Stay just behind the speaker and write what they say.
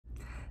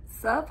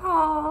Sup,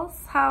 Halls?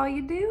 How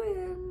you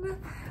doing?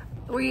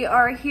 We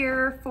are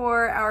here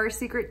for our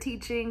Secret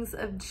Teachings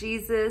of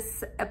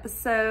Jesus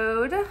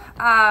episode.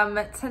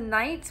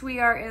 Tonight we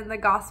are in the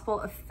Gospel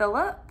of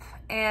Philip,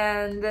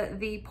 and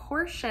the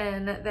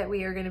portion that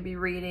we are going to be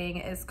reading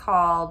is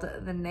called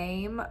The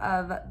Name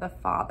of the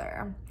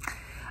Father.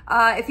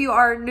 If you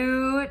are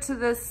new to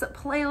this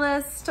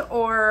playlist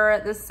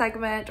or this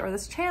segment or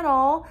this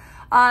channel,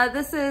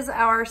 this is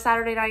our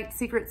Saturday night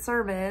secret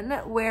sermon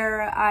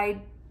where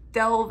I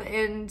delve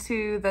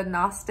into the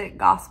Gnostic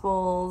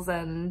Gospels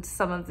and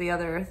some of the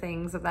other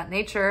things of that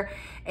nature.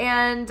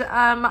 And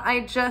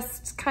I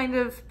just kind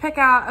of pick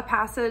out a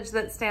passage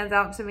that stands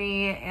out to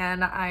me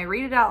and I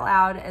read it out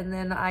loud, and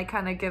then I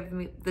kind of give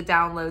me the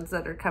downloads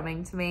that are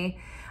coming to me.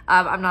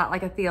 I'm not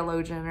like a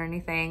theologian or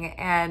anything.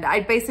 And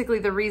basically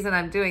the reason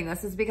I'm doing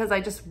this is because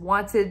I just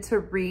wanted to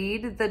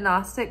read the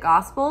Gnostic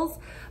Gospels,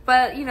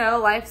 but you know,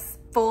 life's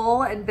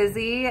full and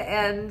busy,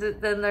 and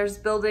then there's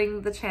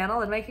building the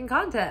channel and making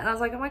content. And I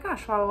was like, oh my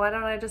gosh, well, why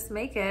don't I just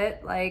make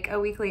it like a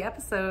weekly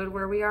episode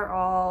where we are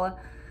all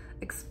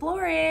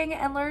exploring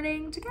and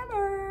learning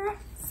together?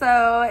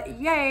 So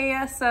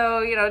yay.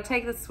 So, you know,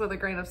 take this with a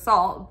grain of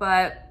salt,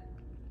 but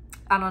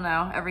I don't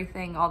know,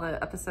 everything, all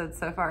the episodes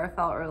so far have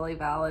felt really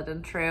valid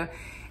and true.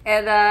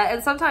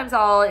 And sometimes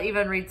I'll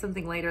even read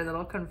something later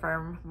that'll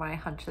confirm my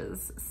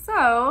hunches.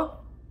 So,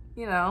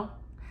 you know,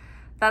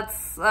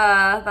 that's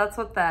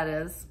what that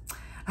is.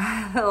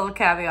 A little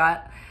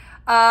caveat.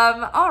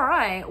 All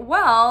right.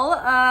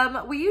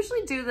 Well, we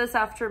usually do this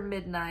after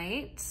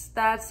midnight.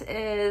 That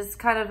is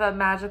kind of a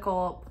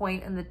magical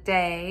point in the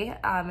day.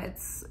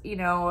 It's, you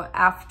know,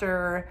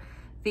 after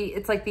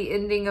it's like the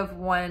ending of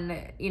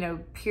one, you know,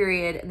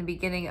 period and the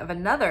beginning of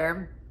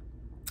another.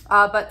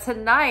 But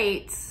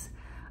tonight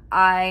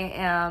I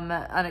am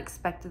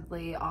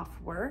unexpectedly off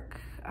work.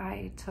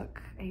 I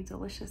took a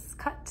delicious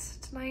cut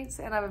tonight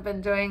and I've been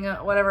doing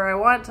whatever I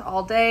want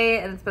all day,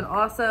 and it's been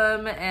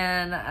awesome.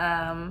 And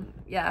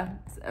yeah,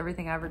 it's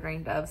everything I ever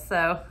dreamed of.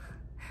 So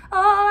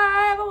all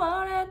I ever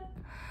wanted,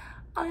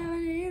 all I ever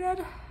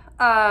needed.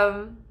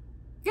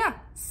 Yeah,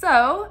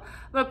 so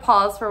I'm gonna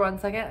pause for 1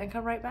 second and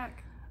come right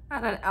back. I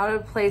had an out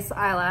of place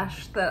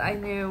eyelash that I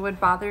knew would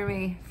bother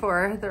me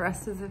for the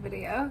rest of the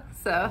video.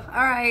 So,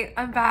 all right,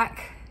 I'm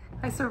back.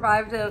 I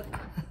survived it,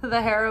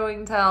 the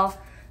harrowing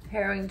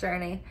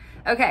journey.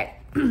 Okay,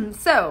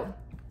 so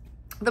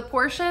the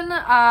portion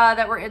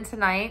that we're in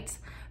tonight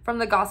from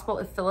the Gospel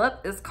of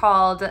Philip is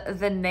called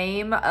The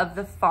Name of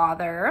the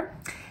Father.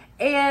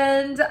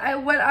 And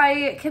what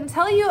I can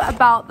tell you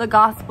about the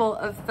Gospel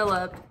of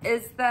Philip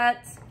is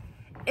that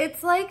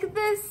it's like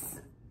this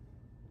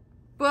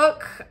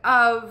book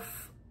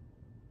of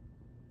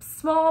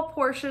small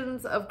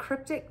portions of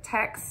cryptic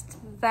text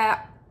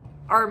that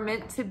are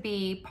meant to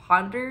be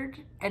pondered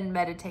and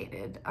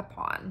meditated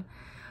upon.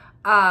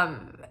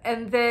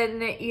 And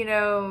then, you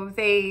know,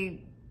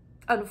 they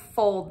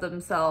unfold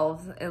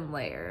themselves in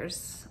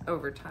layers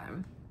over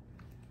time.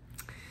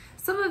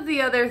 Some of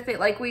the other things,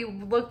 like we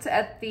read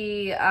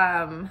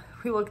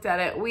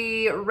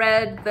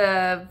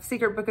the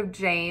Secret Book of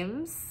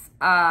James.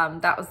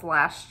 That was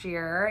last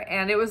year,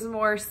 and it was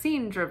more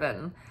scene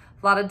driven,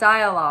 a lot of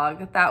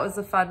dialogue. That was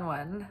a fun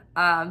one.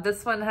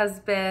 This one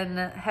has been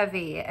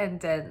heavy and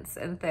dense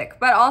and thick,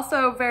 but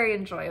also very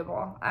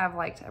enjoyable. I've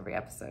liked every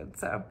episode.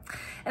 So,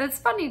 and it's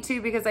funny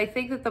too, because I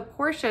think that the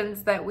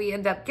portions that we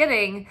end up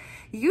getting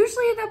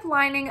usually end up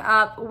lining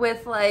up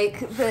with like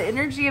the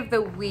energy of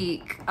the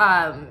week,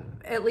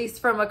 at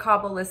least from a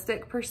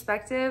Kabbalistic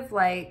perspective.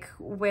 Like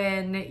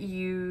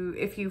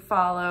if you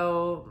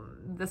follow,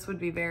 this would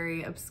be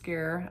very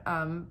obscure,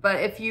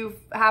 but if you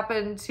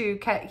happen to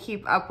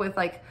keep up with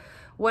like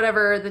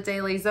whatever the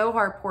daily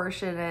Zohar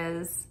portion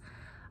is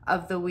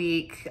of the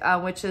week,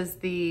 which is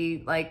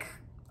the like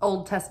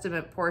Old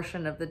Testament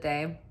portion of the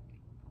day,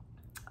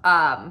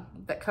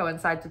 that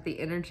coincides with the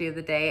energy of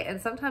the day, and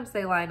sometimes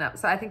they line up.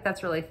 So I think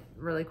that's really,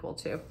 really cool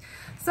too.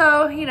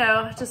 So, you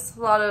know, just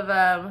a lot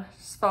of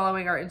just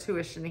following our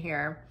intuition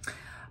here.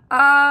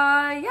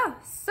 Yeah,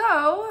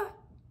 so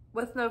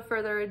with no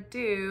further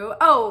ado,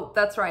 oh,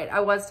 that's right. I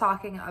was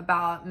talking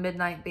about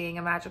midnight being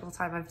a magical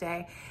time of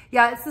day.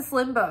 Yeah, it's this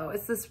limbo.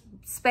 It's this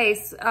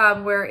space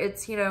where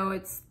it's, you know,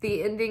 it's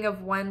the ending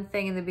of one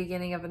thing and the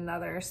beginning of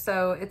another.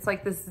 So it's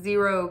like this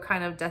zero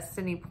kind of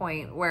destiny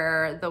point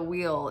where the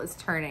wheel is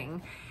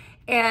turning.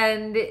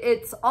 And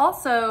it's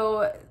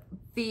also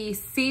the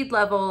seed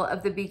level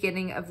of the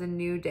beginning of the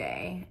new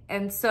day.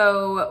 And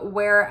so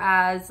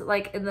whereas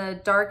like in the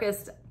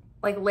darkest,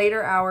 like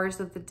later hours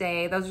of the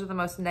day, those are the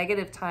most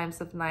negative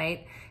times of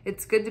night,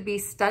 it's good to be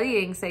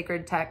studying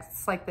sacred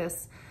texts like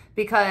this,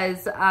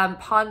 because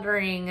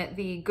pondering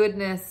the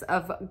goodness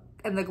of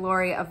and the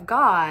glory of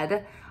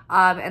God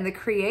and the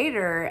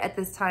Creator at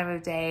this time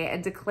of day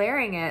and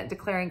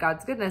declaring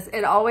God's goodness,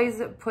 it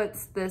always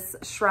puts this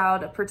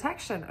shroud of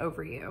protection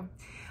over you.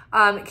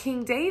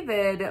 King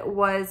David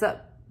was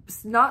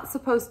not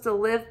supposed to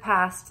live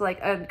past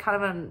like a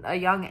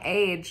young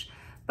age,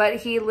 but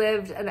he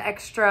lived an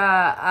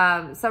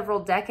extra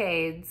several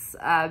decades,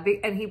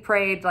 and he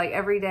prayed like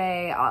every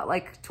day,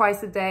 like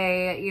twice a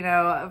day, you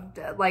know,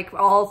 like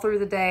all through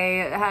the day.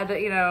 Had,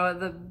 you know,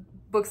 the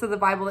books of the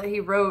Bible that he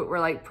wrote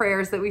were like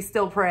prayers that we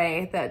still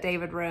pray that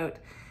David wrote.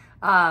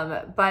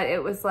 But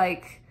it was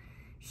like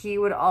he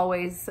would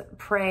always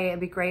pray and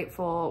be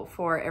grateful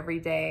for every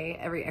day,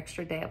 every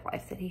extra day of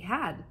life that he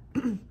had.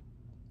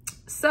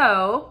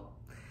 So,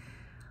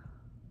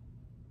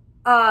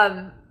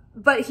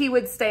 but he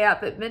would stay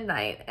up at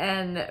midnight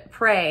and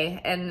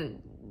pray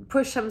and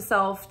push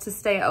himself to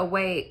stay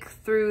awake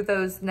through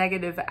those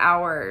negative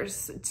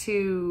hours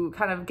to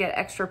kind of get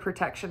extra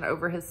protection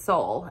over his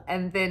soul.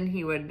 And then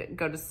he would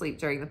go to sleep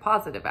during the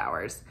positive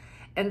hours.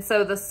 And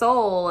so the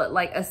soul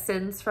like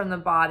ascends from the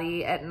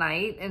body at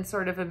night in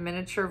sort of a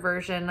miniature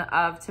version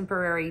of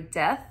temporary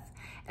death.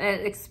 And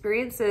it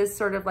experiences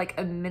sort of like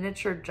a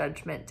miniature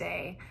judgment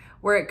day,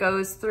 where it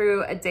goes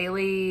through a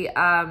daily,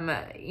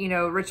 you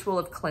know, ritual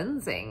of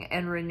cleansing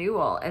and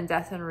renewal and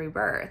death and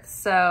rebirth.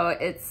 So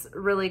it's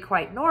really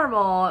quite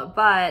normal,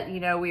 but,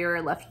 you know, we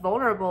are left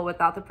vulnerable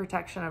without the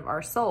protection of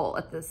our soul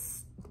at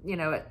this, you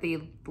know, at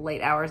the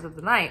late hours of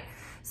the night.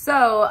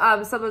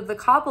 So some of the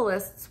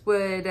Kabbalists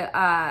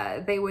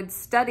would, they would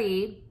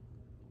study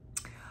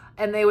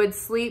and they would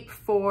sleep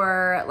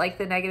for like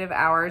the negative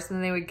hours, and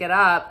then they would get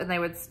up and they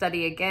would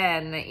study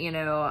again, you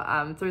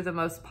know, through the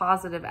most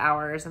positive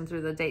hours and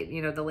through the day,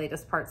 you know, the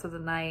latest parts of the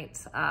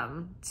night,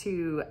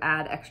 to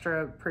add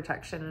extra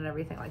protection and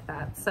everything like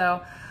that.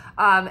 So,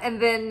 and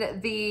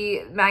then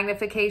the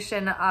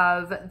magnification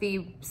of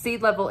the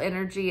seed level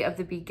energy of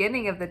the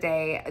beginning of the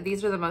day,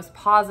 these are the most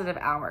positive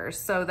hours.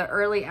 So the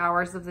early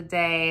hours of the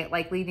day,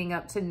 like leading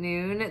up to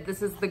noon,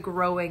 this is the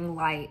growing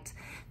light.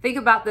 Think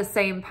about the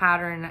same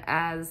pattern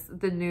as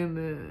the new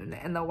moon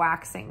and the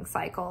waxing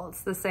cycle.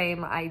 It's the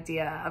same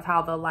idea of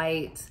how the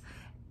light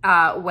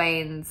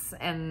wanes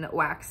and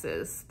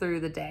waxes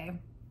through the day.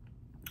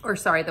 Or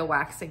sorry, the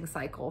waxing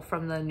cycle,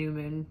 from the new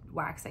moon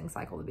waxing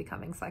cycle, the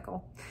becoming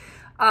cycle.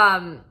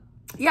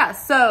 Yeah,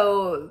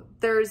 so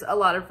there's a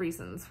lot of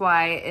reasons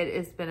why it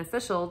is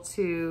beneficial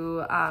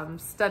to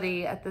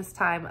study at this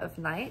time of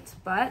night,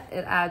 but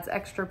it adds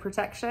extra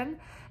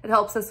protection. It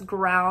helps us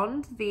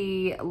ground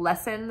the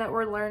lesson that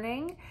we're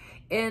learning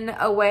in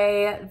a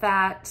way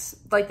that,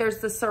 like, there's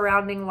the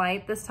surrounding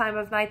light this time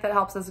of night that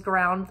helps us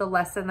ground the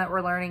lesson that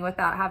we're learning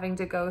without having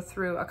to go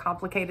through a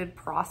complicated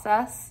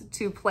process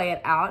to play it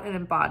out and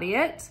embody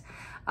it.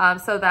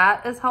 So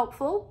that is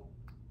helpful.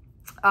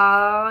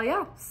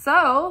 Yeah,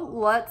 so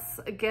let's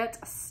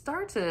get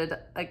started,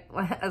 like,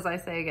 as I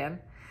say again.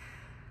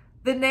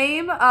 The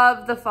name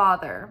of the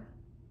Father.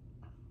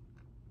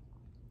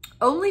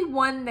 Only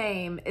one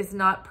name is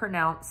not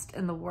pronounced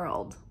in the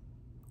world.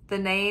 The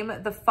name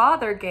the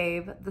Father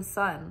gave the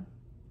Son.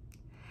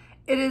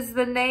 It is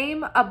the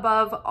name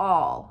above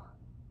all.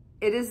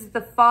 It is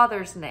the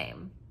Father's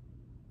name.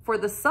 For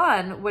the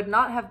Son would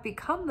not have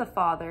become the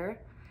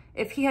Father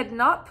if he had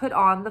not put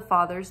on the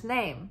Father's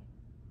name.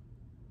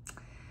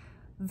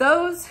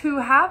 Those who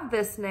have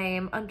this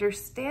name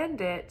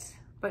understand it,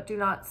 but do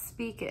not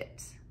speak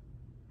it.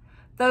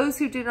 Those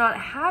who do not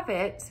have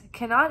it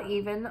cannot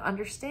even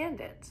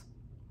understand it.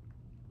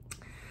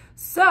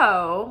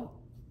 So,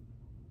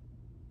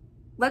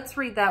 let's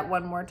read that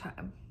one more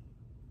time.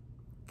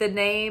 The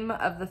name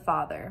of the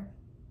Father.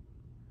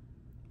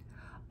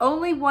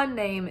 Only one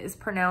name is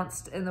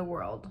pronounced in the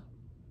world.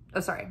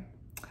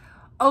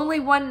 Only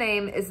one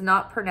name is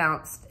not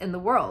pronounced in the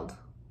world.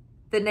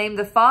 The name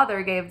the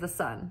Father gave the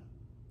Son.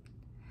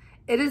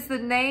 It is the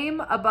name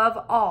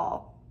above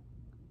all.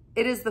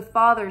 It is the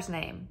Father's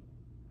name.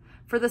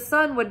 For the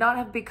Son would not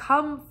have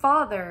become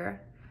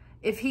Father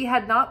if he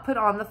had not put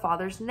on the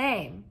Father's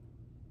name.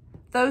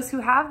 Those who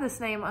have this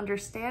name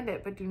understand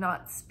it, but do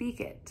not speak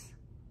it.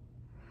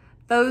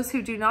 Those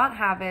who do not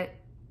have it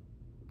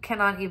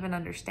cannot even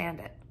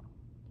understand it.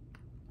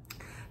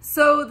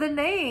 So the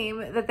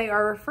name that they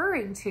are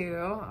referring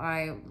to,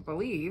 I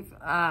believe,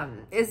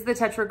 is the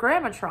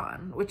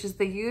Tetragrammaton, which is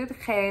the Yud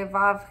He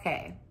Vav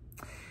He.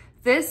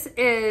 This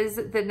is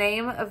the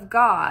name of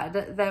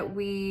God that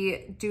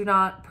we do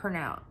not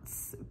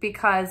pronounce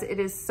because it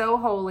is so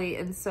holy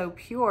and so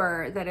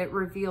pure that it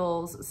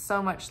reveals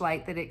so much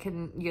light that it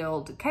can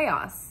yield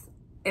chaos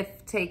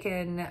if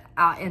taken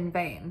in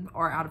vain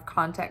or out of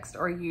context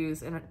or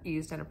used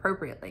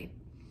inappropriately.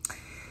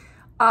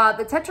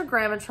 The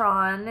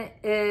Tetragrammaton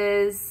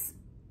is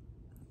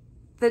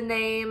the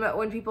name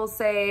when people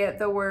say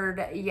the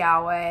word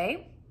Yahweh.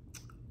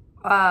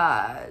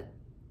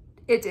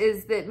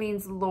 It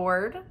means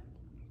Lord.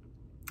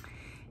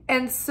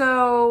 And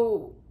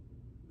so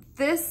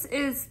this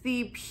is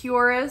the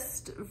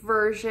purest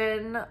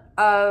version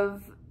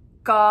of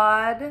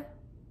God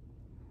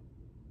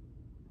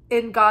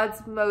in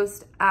God's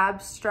most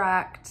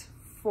abstract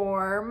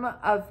form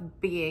of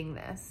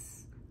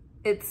beingness.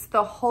 It's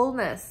the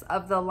wholeness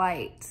of the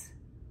light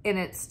in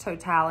its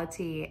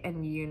totality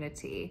and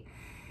unity.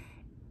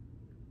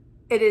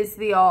 It is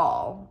the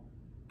all.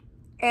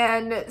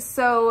 And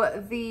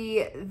so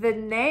the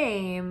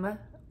name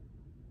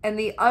And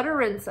the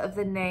utterance of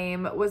the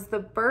name was the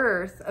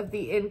birth of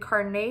the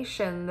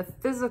incarnation, the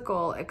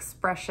physical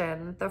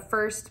expression, the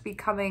first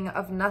becoming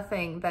of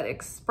nothing that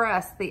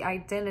expressed the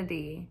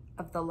identity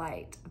of the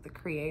light of the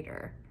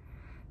Creator.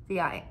 The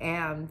I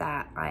am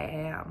that I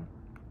am.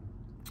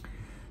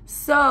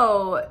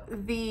 So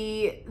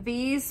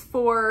these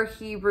 4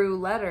 Hebrew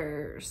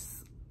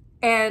letters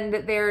and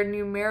their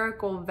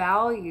numerical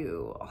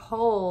value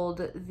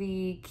hold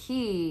the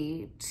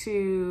key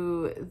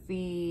to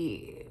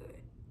the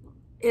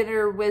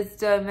inner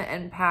wisdom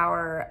and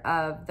power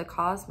of the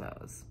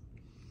cosmos.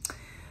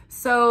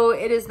 So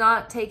it is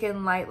not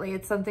taken lightly.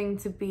 It's something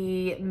to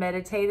be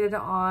meditated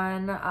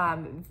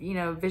on. You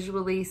know,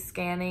 visually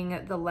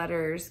scanning the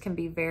letters can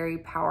be very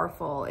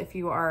powerful if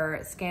you are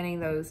scanning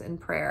those in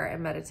prayer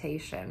and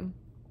meditation.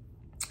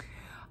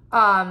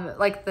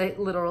 Like the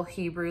literal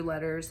Hebrew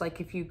letters, like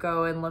if you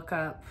go and look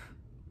up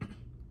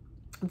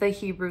the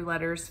Hebrew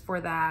letters for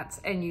that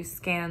and you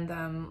scan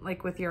them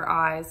like with your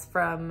eyes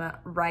from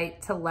right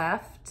to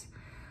left,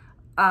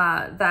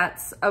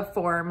 that's a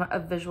form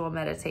of visual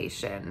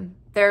meditation.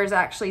 There's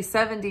actually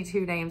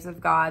 72 names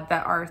of God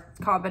that are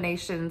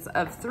combinations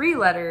of 3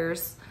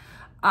 letters.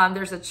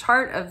 There's a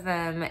chart of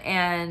them,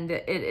 and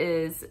it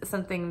is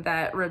something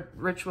that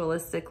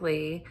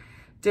ritualistically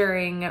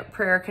during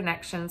prayer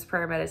connections,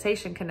 prayer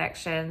meditation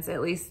connections, at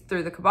least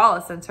through the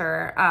Kabbalah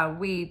Center,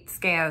 we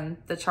scan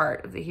the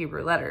chart of the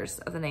Hebrew letters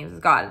of the names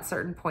of God at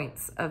certain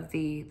points of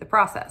the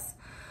process.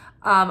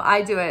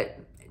 I do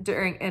it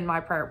in my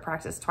prayer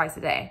practice twice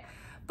a day.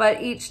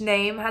 But each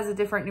name has a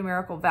different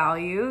numerical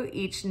value.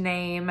 Each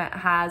name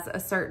has a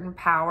certain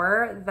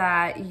power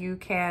that you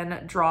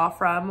can draw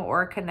from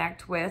or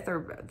connect with,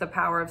 or the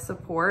power of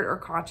support or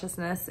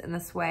consciousness in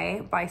this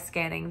way by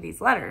scanning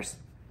these letters.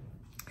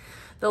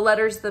 The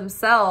letters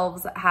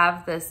themselves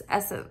have this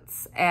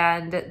essence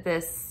and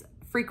this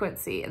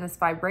frequency and this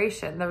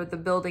vibration. They're the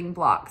building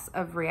blocks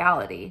of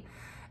reality.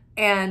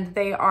 And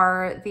they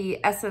are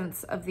the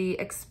essence of the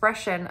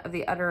expression of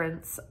the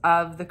utterance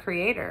of the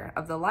Creator,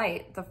 of the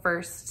light, the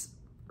first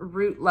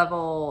root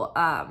level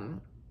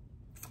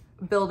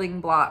building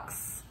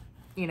blocks.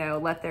 You know,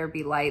 let there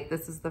be light.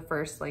 This is the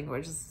first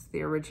language. This is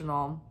the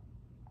original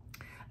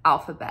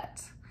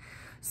alphabet.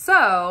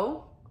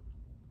 So,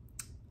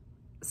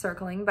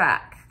 circling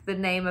back, the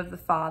name of the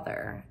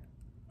Father.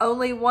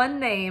 Only one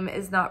name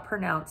is not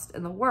pronounced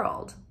in the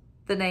world.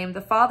 The name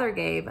the Father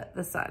gave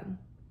the Son.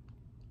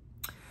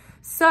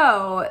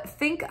 So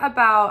think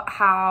about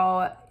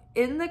how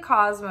in the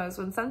cosmos,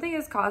 when something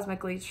is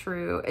cosmically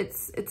true,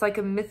 it's like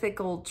a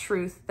mythical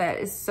truth that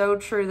is so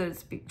true that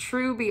it's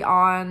true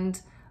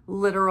beyond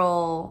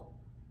literal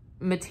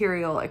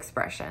material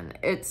expression.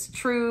 It's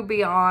true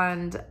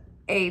beyond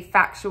a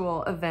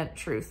factual event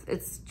truth.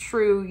 It's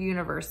true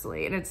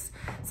universally, and it's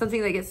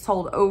something that gets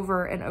told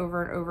over and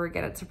over and over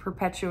again. It's a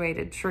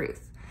perpetuated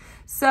truth.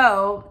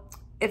 So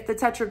if the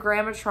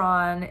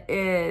Tetragrammaton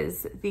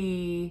is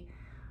the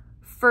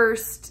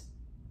first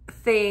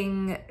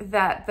thing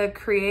that the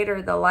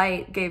Creator, the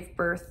light, gave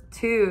birth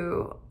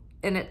to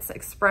in its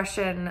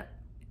expression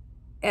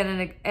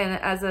and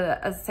as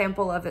a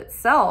sample of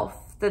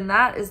itself, then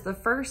that is the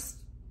first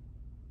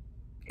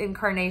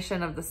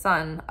incarnation of the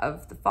Son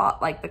of the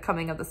like the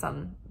coming of the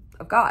Son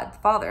of God, the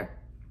Father.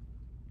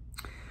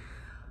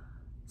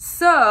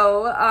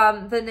 So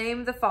the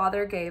name the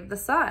Father gave the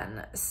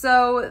Son.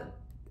 So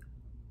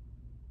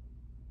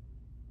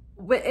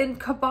in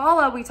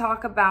Kabbalah, we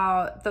talk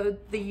about the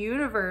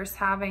universe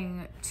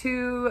having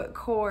 2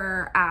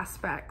 core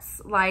aspects,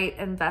 light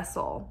and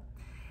vessel.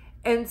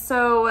 And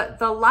so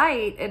the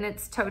light in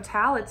its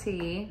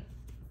totality,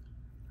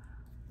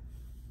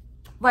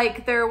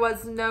 like there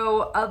was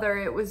no other,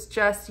 it was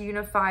just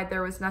unified.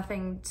 There was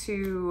nothing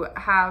to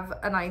have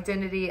an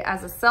identity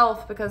as a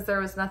self because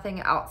there was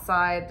nothing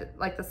outside,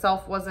 like the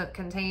self wasn't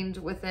contained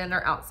within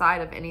or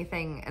outside of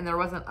anything, and there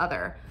wasn't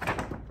other.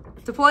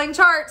 Deploying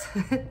chart,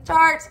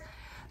 chart.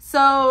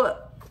 So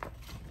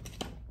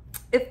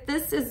if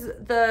this is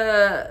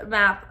the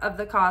map of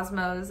the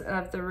cosmos,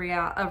 of the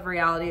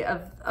reality,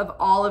 of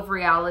all of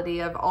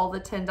reality, of all the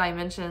 10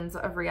 dimensions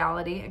of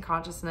reality and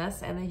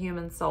consciousness and the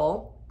human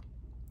soul,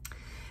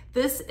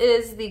 this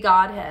is the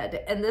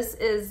Godhead, and this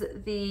is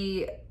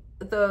the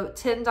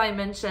 10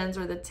 dimensions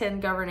or the 10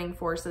 governing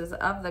forces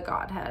of the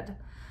Godhead.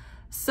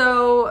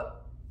 So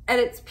at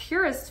its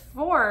purest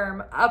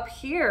form up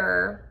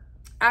here,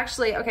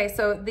 actually, okay,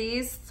 so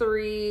these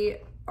 3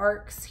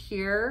 arcs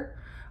here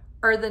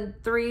are the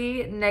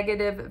 3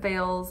 negative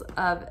veils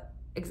of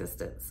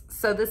existence.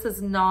 So this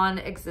is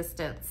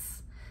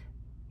non-existence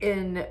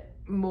in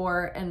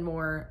more and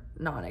more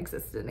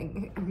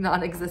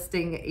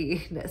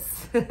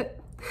non-existing-ness.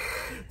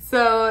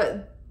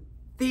 So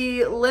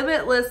the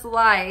limitless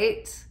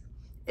light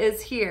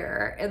is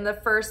here in the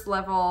first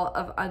level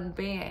of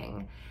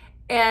unbeing.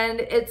 And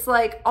it's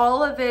like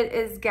all of it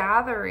is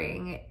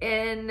gathering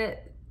in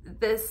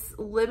this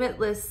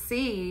limitless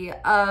sea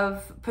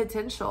of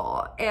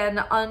potential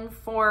and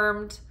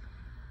unformed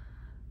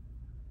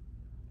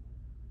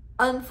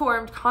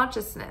unformed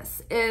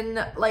consciousness,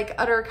 in like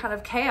utter kind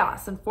of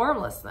chaos and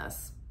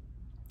formlessness.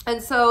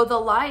 And so the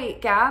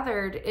light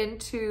gathered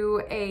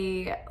into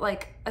a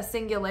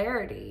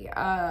singularity,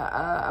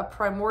 a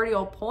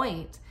primordial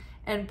point,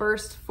 and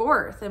burst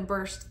forth and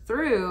burst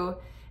through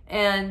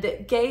and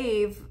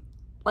gave,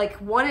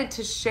 like wanted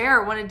to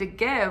share, wanted to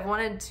give,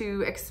 wanted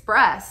to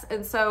express.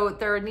 And so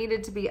there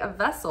needed to be a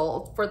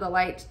vessel for the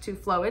light to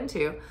flow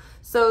into.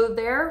 So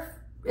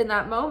there, in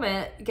that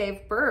moment,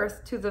 gave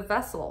birth to the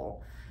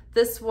vessel.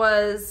 This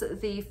was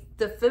the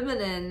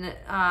feminine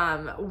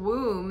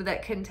womb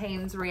that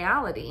contains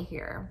reality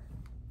here.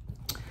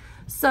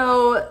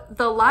 So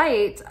the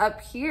light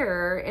up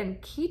here in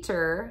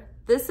Keter,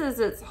 this is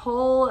its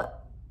whole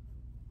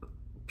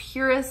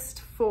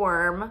purest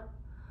form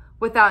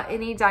without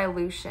any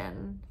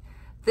dilution.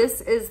 This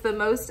is the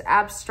most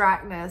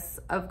abstractness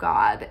of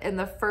God in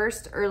the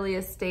first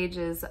earliest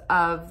stages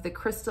of the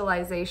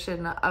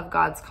crystallization of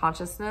God's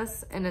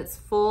consciousness in its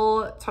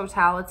full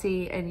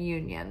totality and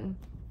union.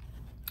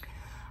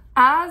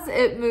 As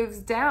it moves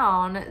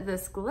down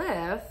this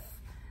glyph,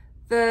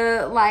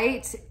 the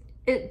light,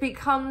 it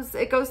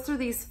goes through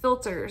these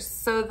filters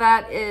so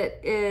that it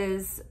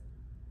is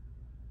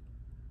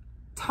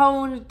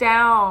toned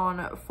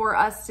down for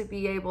us to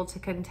be able to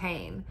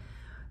contain.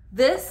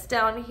 This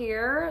down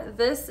here,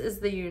 this is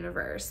the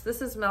universe. This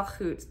is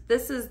Malchut.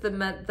 This is the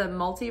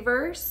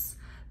multiverse.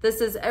 This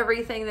is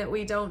everything that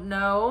we don't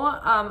know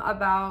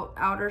about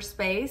outer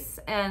space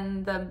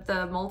and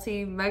the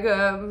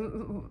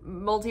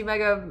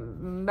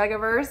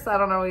multi-megaverse. I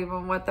don't know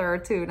even what there are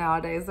two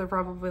nowadays. They're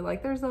probably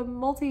like, there's a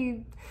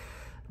 10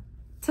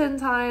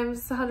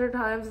 times, 100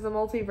 times the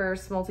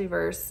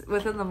multiverse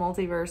within the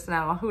multiverse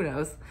now. Who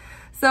knows?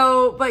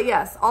 So, but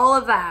yes, all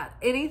of that,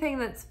 anything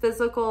that's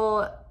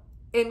physical,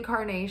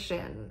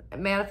 incarnation,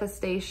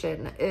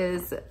 manifestation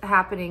is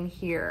happening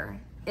here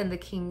in the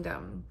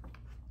kingdom.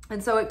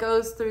 And so it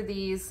goes through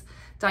these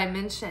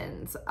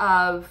dimensions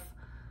of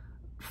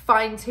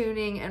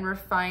fine-tuning and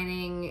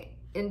refining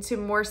into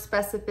more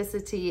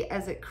specificity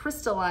as it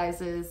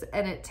crystallizes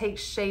and it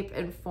takes shape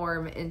and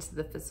form into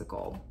the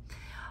physical.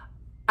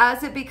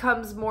 As it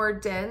becomes more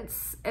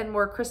dense and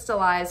more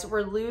crystallized,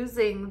 we're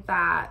losing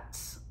that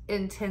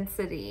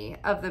intensity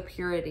of the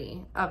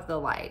purity of the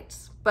light.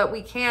 But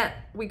we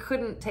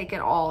couldn't take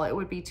it all. It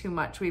would be too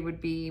much. We would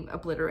be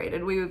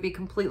obliterated. We would be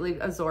completely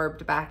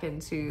absorbed back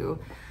into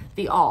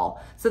the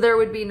all. So there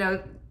would be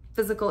no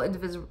physical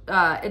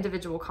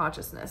individual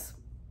consciousness.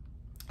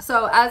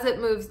 So as it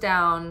moves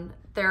down,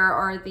 there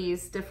are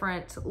these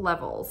different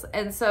levels.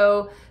 And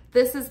so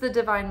this is the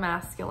divine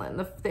masculine.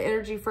 The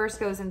energy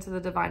first goes into the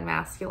divine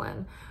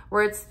masculine,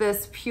 where it's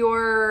this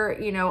pure,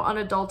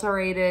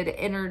 unadulterated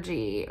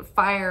energy,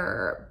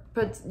 fire,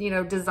 but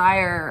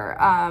desire,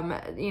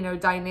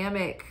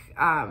 dynamic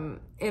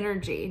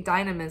energy,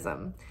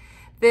 dynamism.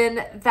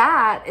 Then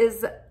that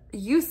is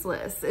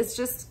useless. It's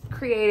just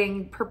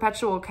creating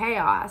perpetual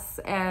chaos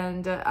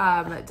and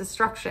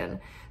destruction.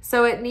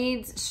 So it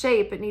needs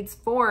shape, it needs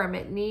form,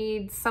 it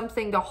needs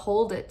something to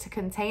hold it, to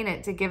contain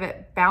it, to give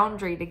it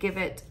boundary, to give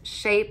it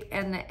shape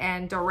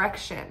and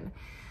direction.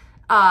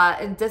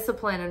 And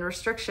discipline and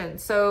restriction.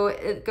 So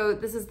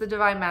this is the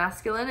divine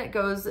masculine. It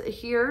goes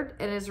here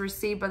and is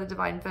received by the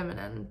divine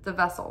feminine, the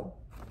vessel.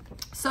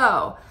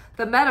 So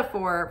the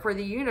metaphor for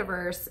the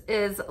universe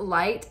is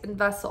light and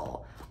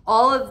vessel.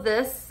 All of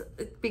this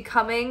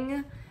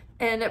becoming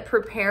and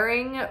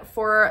preparing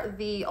for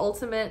the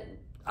ultimate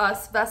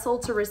us vessel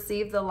to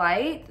receive the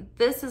light.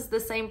 This is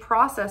the same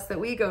process that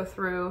we go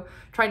through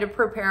trying to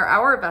prepare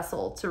our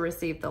vessel to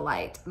receive the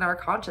light and our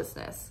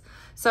consciousness.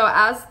 So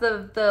as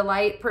the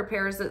light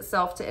prepares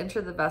itself to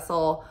enter the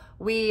vessel,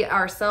 we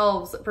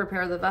ourselves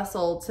prepare the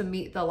vessel to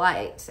meet the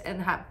light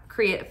and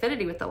create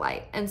affinity with the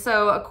light. And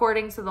so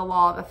according to the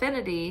law of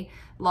affinity,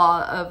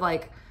 law of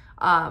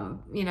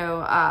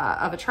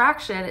of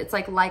attraction, it's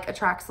like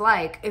attracts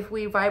like. If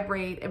we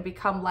vibrate and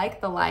become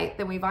like the light,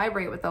 then we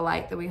vibrate with the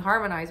light, then we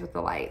harmonize with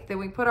the light, then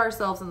we put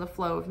ourselves in the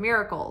flow of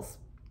miracles.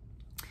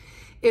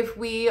 If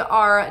we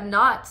are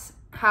not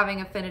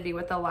having affinity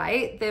with the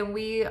light, then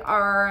we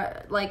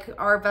are like,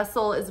 our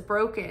vessel is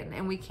broken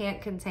and we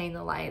can't contain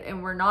the light,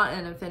 and we're not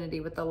in affinity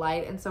with the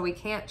light, and so we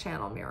can't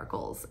channel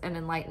miracles and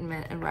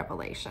enlightenment and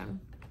revelation.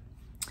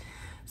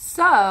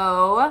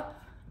 So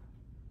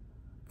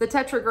the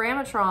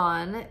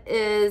Tetragrammaton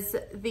is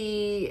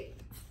the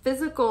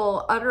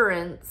physical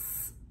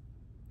utterance,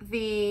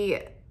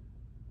 the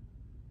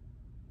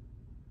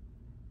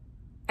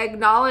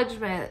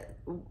acknowledgement.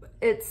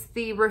 It's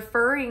the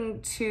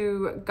referring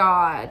to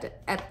God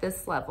at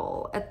this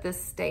level, at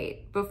this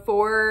state,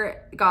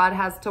 before God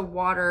has to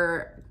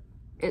water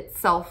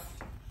itself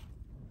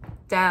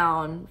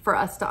down for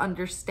us to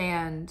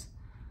understand,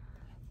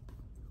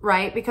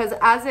 right? Because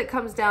as it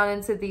comes down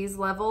into these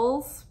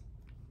levels,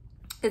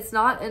 it's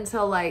not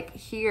until like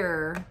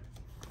here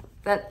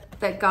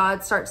that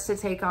God starts to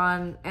take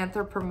on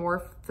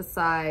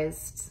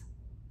anthropomorphized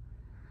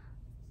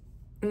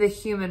in the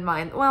human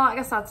mind. Well, I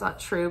guess that's not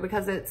true,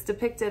 because it's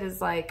depicted as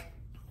like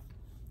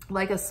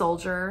a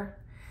soldier,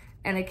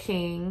 and a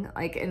king,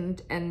 like,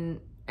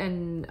 and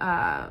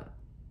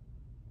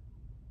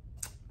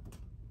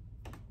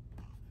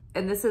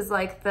this is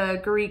like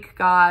the Greek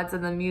gods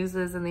and the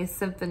muses and these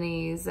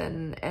symphonies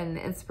and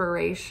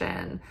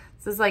inspiration.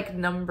 This is like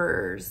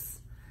numbers,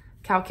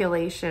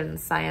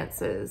 calculations,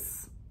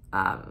 sciences,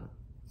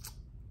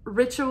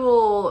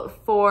 ritual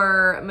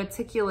for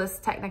meticulous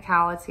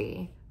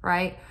technicality,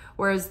 right?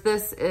 Whereas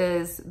this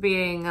is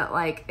being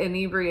like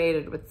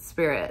inebriated with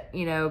spirit,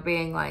 you know,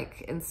 being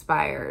like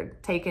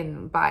inspired,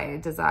 taken by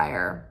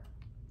desire,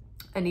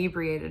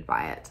 inebriated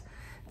by it.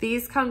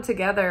 These come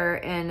together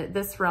in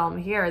this realm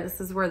here.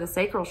 This is where the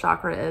sacral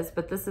chakra is,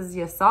 but this is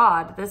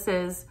Yasod. This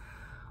is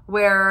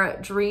where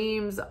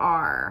dreams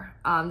are.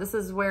 This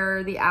is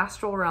where the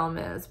astral realm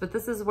is, but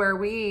this is where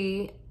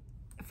we,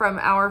 from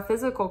our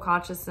physical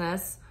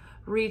consciousness,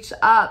 reach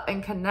up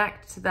and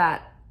connect to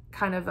that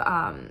kind of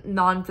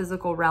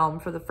non-physical realm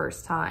for the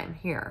first time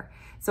here.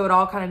 So it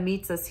all kind of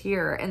meets us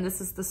here, and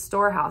this is the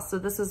storehouse. So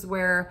this is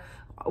where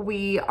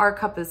our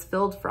cup is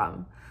filled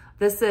from.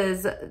 This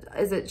is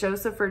it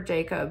Joseph or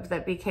Jacob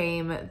that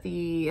became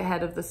the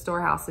head of the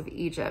storehouse of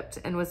Egypt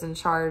and was in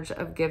charge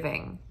of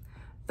giving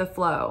the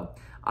flow.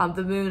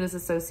 The moon is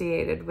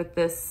associated with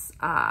this,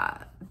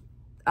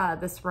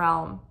 this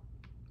realm.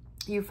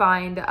 You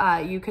find,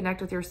 you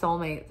connect with your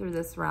soulmate through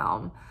this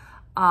realm.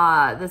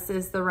 This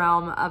is the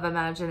realm of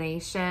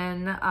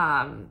imagination.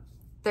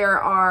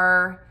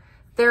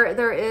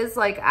 There is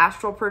like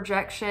astral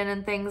projection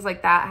and things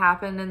like that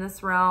happen in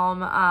this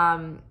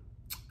realm.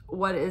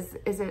 What is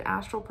it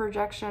astral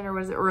projection, or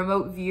was it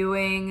remote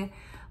viewing?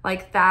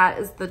 Like that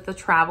is the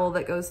travel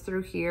that goes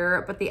through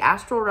here. But the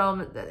astral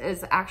realm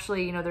is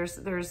actually, you know, there's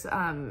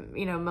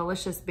you know,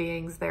 malicious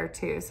beings there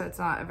too. So it's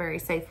not a very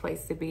safe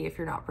place to be if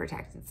you're not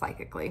protected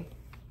psychically.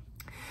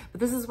 But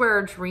this is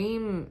where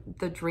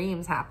the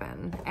dreams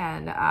happen,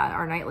 and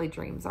our nightly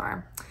dreams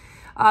are.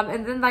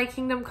 And then thy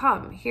kingdom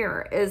come.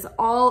 Here is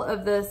all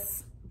of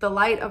this, the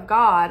light of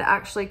God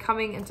actually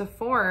coming into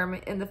form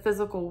in the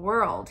physical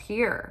world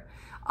here.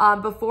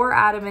 Before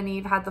Adam and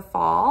Eve had the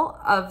fall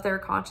of their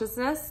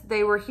consciousness,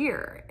 they were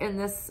here in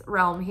this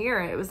realm here.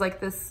 It was like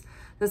this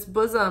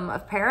bosom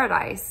of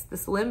paradise,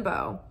 this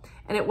limbo.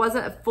 And it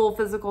wasn't a full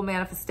physical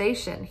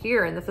manifestation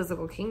here in the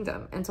physical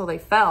kingdom until they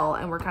fell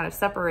and were kind of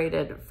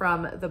separated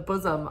from the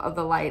bosom of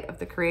the light of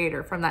the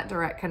creator, from that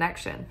direct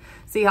connection.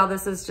 See how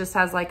this just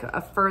has like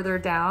a further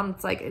down?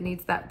 It's like it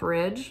needs that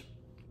bridge.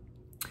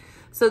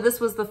 So this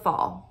was the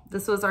fall.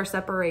 This was our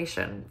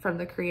separation from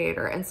the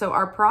creator. And so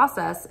our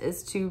process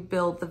is to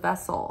build the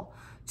vessel,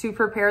 to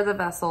prepare the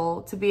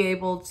vessel, to be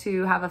able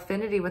to have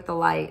affinity with the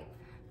light,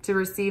 to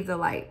receive the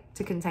light,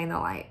 to contain the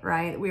light,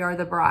 right? We are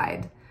the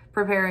bride,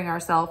 preparing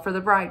ourselves for the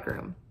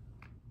bridegroom.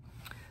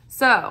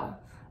 So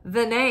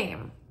the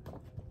name,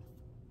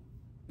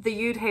 the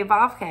Yud He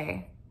Vav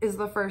He, is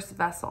the first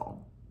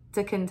vessel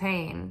to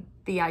contain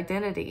the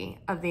identity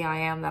of the I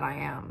am that I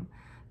am.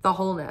 The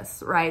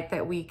wholeness, right,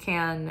 that we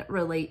can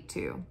relate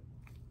to,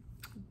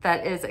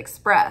 that is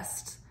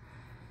expressed.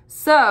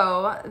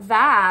 So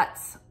that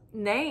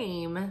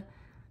name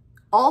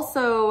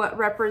also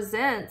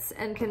represents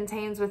and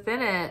contains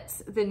within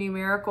it the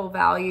numerical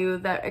value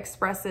that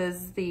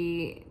expresses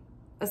the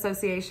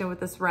association with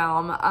this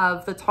realm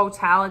of the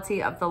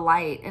totality of the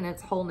light and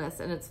its wholeness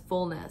and its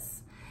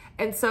fullness.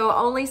 And so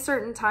only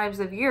certain times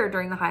of year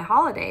during the high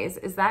holidays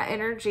is that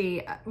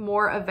energy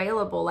more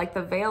available, like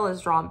the veil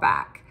is drawn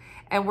back.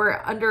 And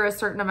we're under a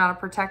certain amount of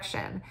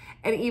protection.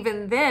 And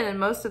even then, in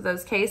most of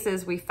those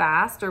cases, we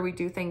fast or we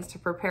do things to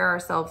prepare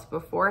ourselves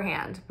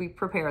beforehand. We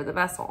prepare the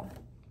vessel.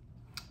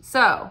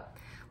 So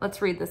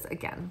let's read this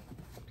again.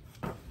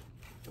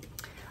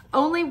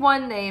 Only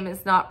one name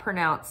is not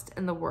pronounced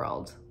in the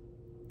world.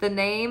 The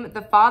name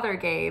the Father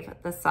gave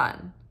the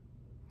Son.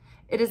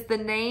 It is the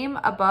name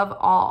above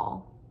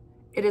all.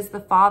 It is the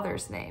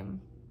Father's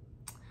name.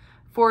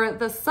 For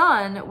the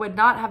Son would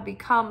not have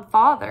become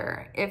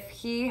Father if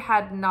he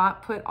had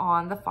not put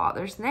on the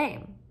Father's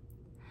name.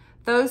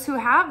 Those who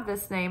have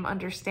this name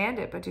understand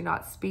it, but do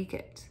not speak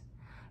it.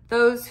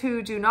 Those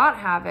who do not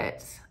have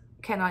it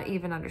cannot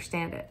even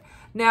understand it.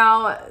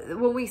 Now,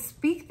 when we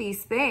speak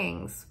these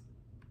things,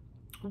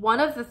 one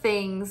of the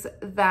things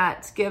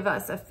that give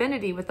us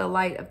affinity with the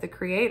light of the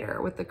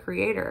Creator, with the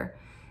Creator,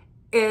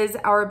 is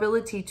our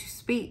ability to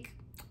speak,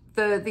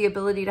 the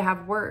ability to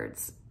have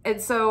words. And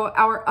so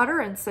our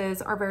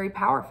utterances are very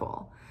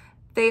powerful.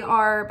 They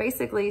are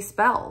basically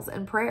spells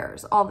and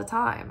prayers all the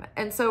time.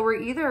 And so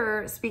we're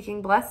either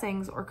speaking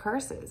blessings or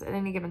curses at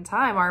any given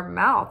time. Our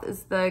mouth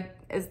has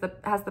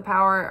the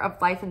power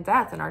of life and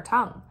death in our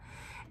tongue.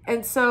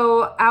 And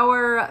so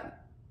our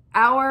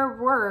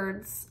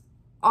words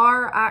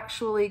are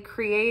actually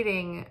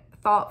creating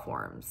thought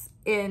forms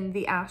in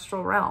the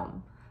astral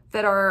realm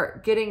that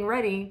are getting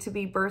ready to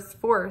be birthed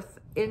forth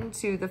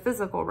into the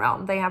physical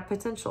realm. They have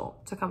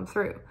potential to come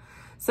through.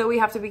 So we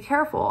have to be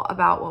careful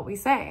about what we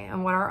say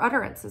and what our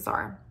utterances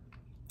are.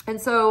 And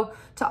so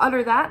to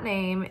utter that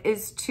name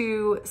is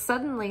to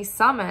suddenly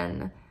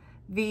summon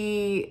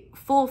the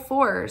full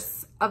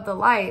force of the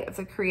light of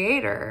the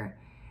Creator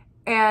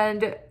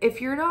And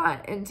if you're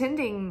not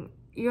intending,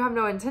 you have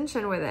no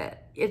intention with it.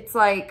 It's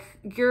like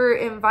you're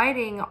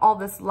inviting all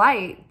this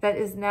light that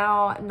is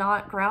now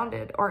not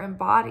grounded or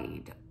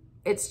embodied.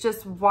 It's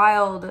just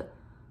wild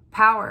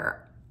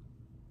power,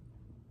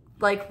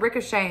 like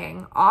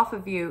ricocheting off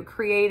of you,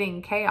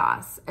 creating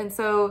chaos. And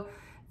so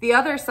the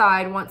other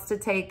side wants to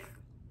take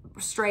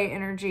stray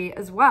energy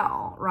as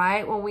well,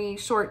 right? When we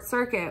short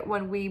circuit,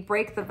 when we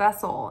break the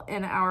vessel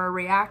in our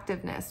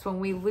reactiveness, when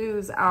we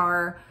lose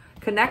our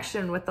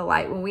connection with the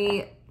light, when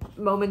we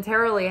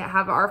momentarily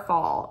have our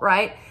fall,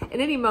 right?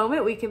 In any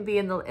moment we can be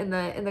in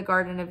the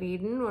Garden of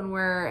Eden, when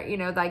we're, you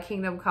know, thy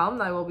kingdom come,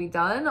 thy will be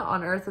done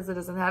on earth as it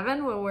is in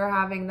heaven, when we're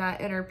having that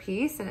inner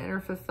peace and inner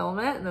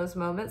fulfillment and those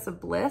moments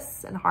of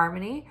bliss and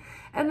harmony.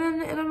 And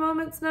then in a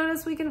moment's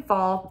notice we can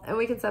fall and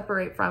we can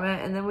separate from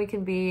it, and then we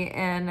can be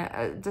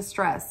in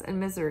distress and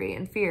misery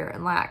and fear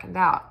and lack and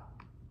doubt.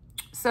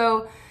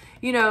 So,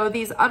 you know,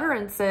 these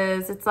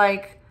utterances, it's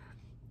like,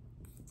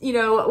 you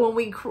know, when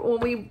we,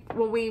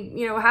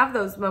 you know, have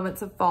those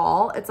moments of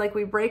fall, it's like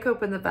we break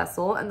open the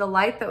vessel, and the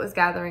light that was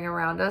gathering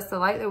around us, the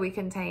light that we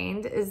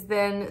contained, is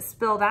then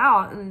spilled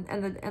out, and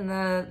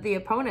the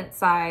opponent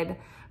side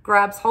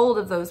grabs hold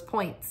of those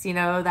points, you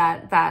know,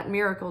 that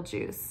miracle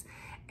juice.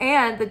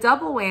 And the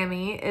double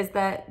whammy is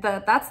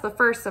that's the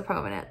first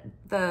opponent,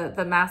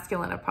 the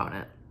masculine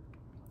opponent.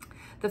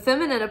 The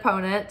feminine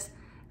opponent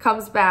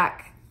comes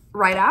back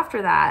right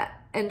after that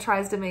and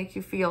tries to make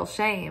you feel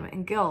shame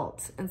and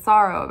guilt and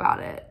sorrow about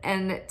it.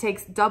 And it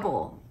takes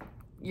double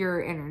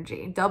your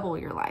energy, double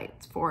your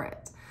light for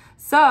it.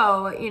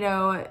 So, you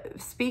know,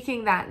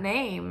 speaking that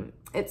name,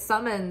 it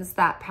summons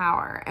that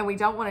power. And we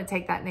don't want to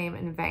take that name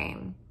in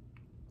vain,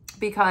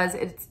 because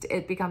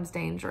it becomes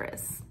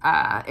dangerous.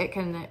 It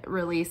can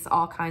release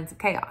all kinds of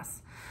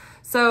chaos.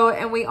 So,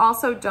 and we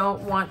also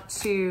don't want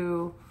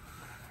to,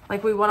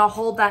 like, we want to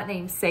hold that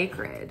name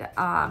sacred,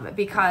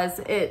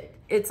 because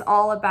it's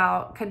all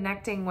about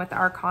connecting with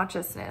our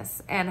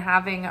consciousness and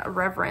having a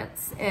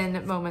reverence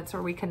in moments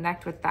where we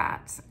connect with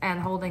that,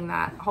 and holding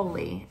that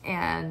holy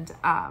and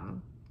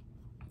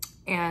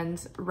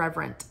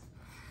reverent.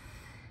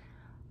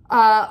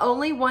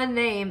 Only one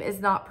name is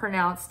not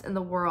pronounced in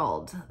the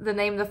world, the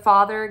name the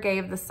Father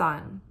gave the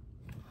Son.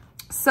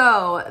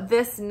 So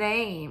this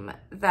name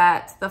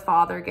that the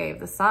Father gave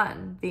the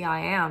Son, the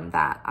I am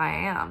that I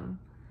am,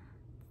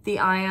 the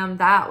I am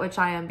that which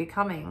I am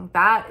becoming,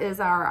 that is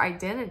our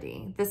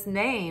identity. This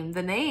name,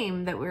 the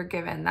name that we're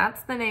given,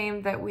 that's the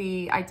name that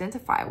we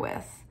identify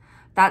with.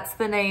 That's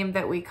the name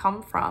that we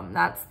come from.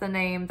 That's the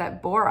name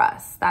that bore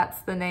us.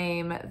 That's the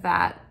name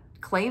that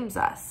claims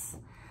us,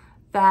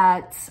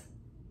 that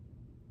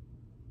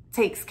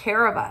takes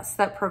care of us,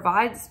 that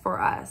provides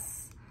for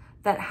us,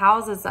 that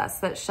houses us,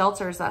 that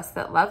shelters us,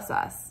 that loves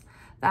us.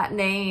 That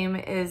name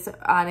is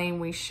a name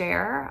we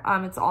share.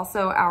 It's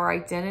also our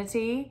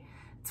identity.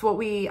 It's what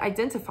we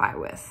identify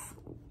with,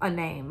 a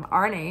name,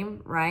 our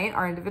name, right?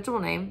 Our individual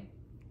name.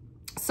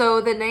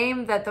 So the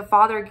name that the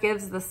Father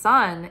gives the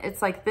Son,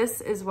 it's like, this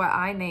is what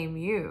I name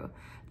you.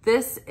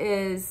 This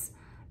is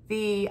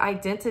the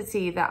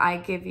identity that I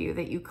give you,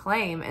 that you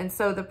claim. And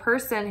so the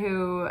person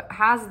who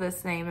has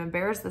this name and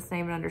bears this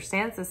name and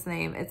understands this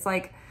name, it's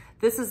like,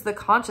 this is the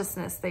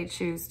consciousness they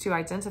choose to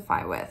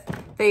identify with.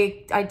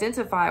 They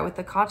identify with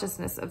the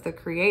consciousness of the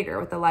Creator,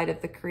 with the light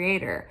of the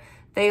Creator.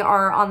 They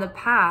are on the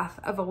path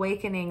of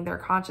awakening their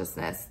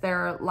consciousness,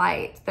 their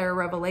light, their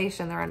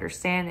revelation, their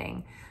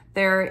understanding.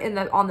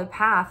 They're on the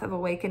path of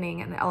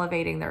awakening and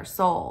elevating their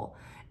soul.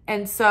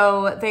 And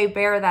so they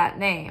bear that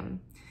name.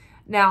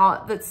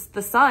 Now, that's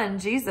the Son,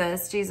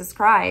 Jesus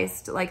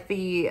Christ, like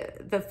the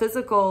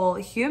physical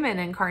human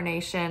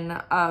incarnation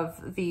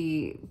of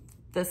the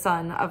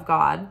Son of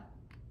God,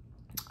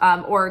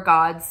 or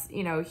God's,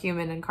 you know,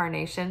 human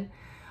incarnation,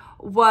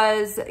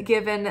 was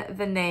given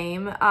the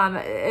name.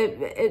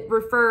 It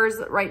refers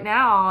right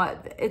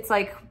now, it's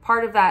like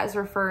part of that is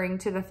referring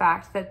to the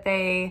fact that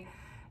they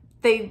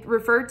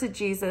referred to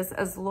Jesus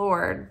as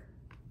Lord,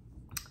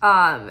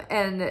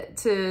 and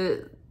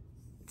to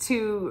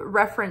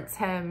reference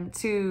him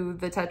to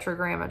the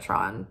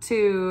Tetragrammaton,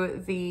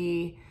 to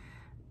the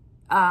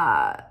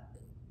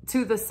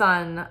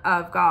Son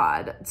of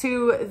God,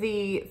 to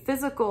the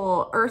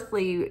physical,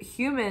 earthly,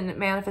 human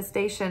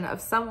manifestation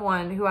of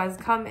someone who has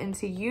come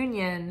into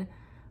union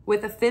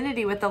with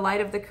affinity with the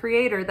light of the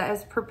Creator, that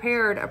has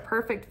prepared a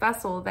perfect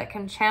vessel that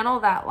can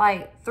channel that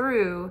light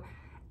through,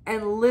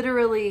 and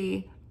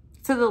literally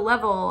to the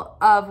level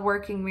of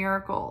working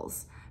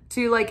miracles,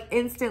 to like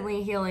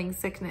instantly healing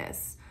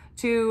sickness,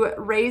 to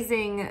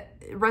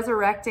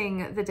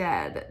resurrecting the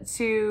dead,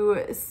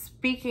 to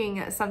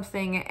speaking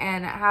something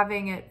and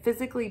having it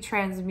physically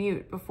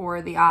transmute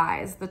before the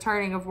eyes, the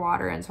turning of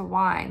water into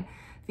wine,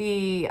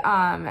 the,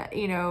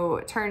 you know,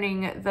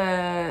 turning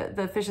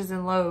the fishes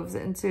and loaves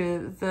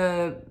into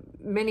the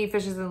many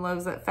fishes and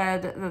loaves that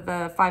fed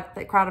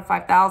the crowd of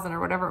 5,000 or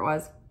whatever it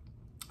was.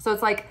 So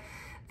it's like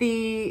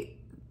the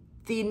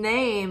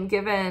name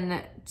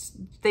given,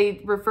 they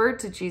referred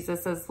to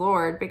Jesus as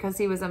Lord because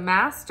he was a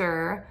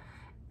master.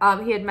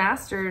 He had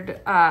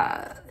mastered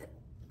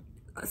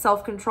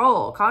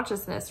self-control,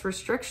 consciousness,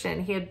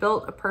 restriction. He had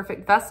built a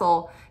perfect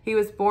vessel. He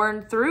was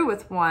born through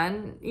with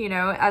one, you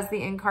know, as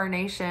the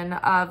incarnation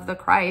of the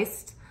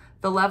Christ,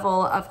 the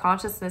level of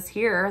consciousness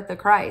here, the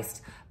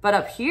Christ. But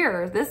up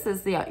here, this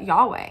is the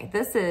Yahweh.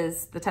 This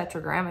is the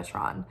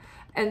Tetragrammaton.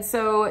 And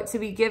so to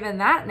be given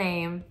that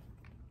name,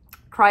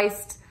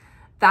 Christ,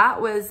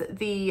 that was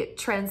the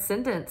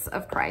transcendence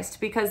of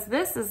Christ, because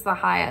this is the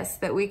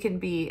highest that we can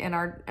be in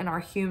our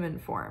human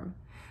form.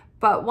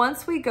 But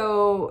once we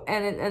go,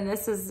 and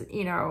this is,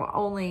 you know,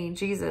 only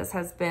Jesus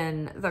has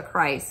been the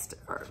Christ,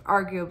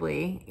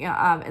 arguably,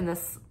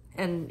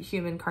 in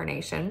human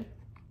incarnation.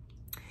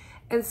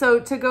 And so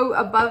to go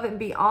above and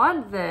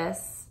beyond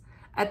this,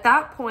 at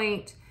that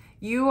point,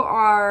 you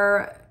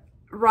are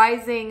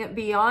rising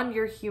beyond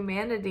your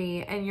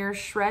humanity, and you're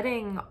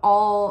shredding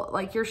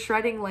you're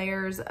shredding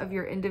layers of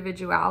your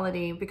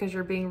individuality, because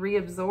you're being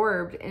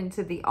reabsorbed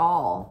into the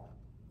all,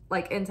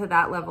 like into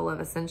that level of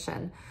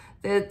ascension.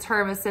 The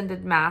term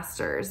ascended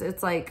masters,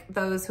 it's like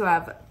those who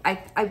have,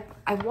 I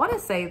want to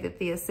say that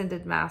the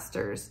ascended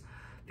masters,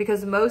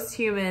 because most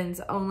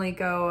humans only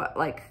go,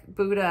 like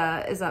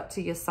Buddha is up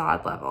to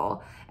Yasod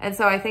level. And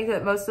so I think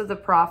that most of the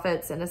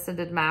prophets and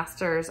ascended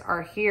masters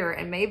are here,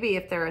 and maybe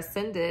if they're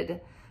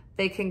ascended,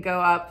 they can go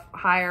up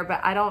higher,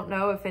 but I don't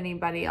know if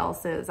anybody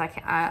else is.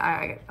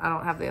 I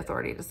don't have the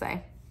authority to say.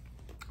 I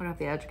don't have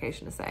the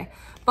education to say.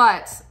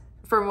 But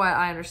from what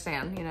I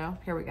understand, you know,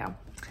 here we go.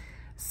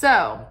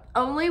 So,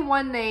 only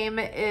one name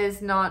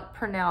is not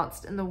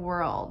pronounced in the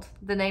world,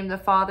 the name the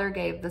Father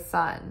gave the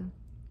Son.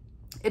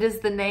 It is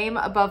the name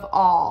above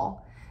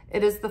all.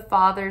 It is the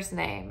Father's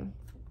name.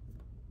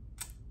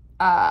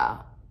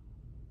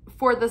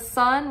 For the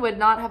Son would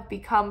not have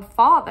become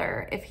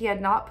Father if he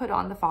had not put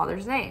on the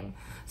Father's name.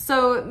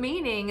 So,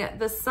 meaning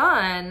the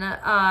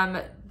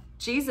Son,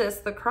 Jesus,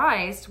 the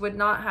Christ, would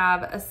not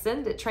have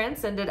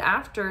transcended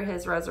after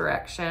his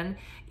resurrection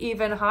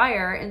even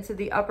higher into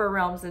the upper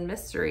realms and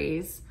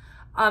mysteries,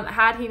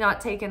 had he not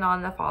taken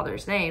on the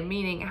Father's name,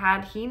 meaning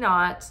had he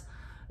not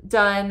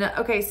done,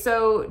 okay,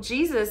 so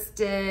Jesus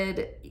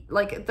did,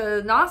 like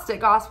the Gnostic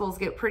Gospels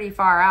get pretty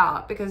far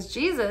out, because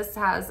Jesus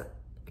has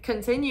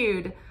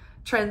continued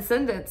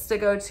transcendence to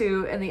go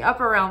to in the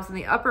upper realms and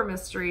the upper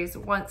mysteries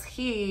once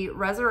he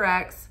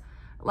resurrects,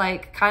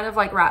 like kind of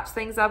like wraps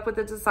things up with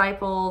the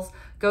disciples,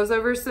 goes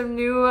over some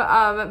new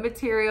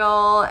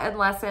material and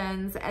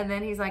lessons, and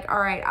then he's like, all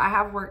right, I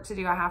have work to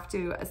do. I have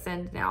to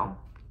ascend now.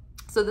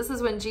 So this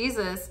is when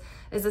Jesus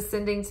is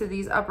ascending to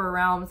these upper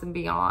realms and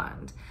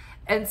beyond.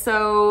 And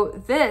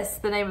so this,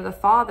 the name of the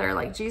Father,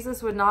 like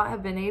Jesus would not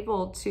have been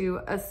able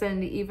to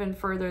ascend even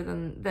further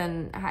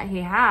than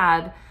he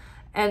had,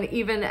 and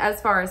even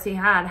as far as he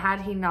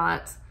had he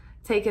not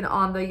taken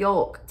on the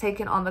yoke,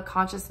 taken on the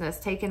consciousness,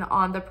 taken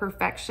on the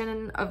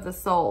perfection of the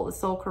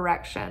soul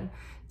correction.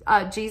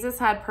 Jesus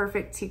had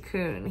perfect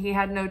tikkun. He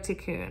had no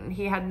tikkun.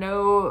 He had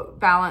no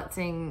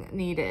balancing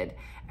needed.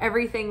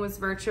 Everything was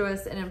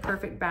virtuous and in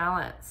perfect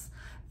balance.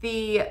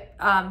 The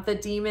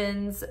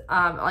demons,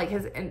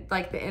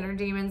 like the inner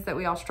demons that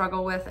we all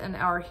struggle with in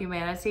our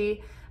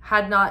humanity,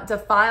 had not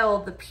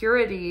defiled the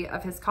purity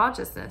of his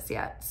consciousness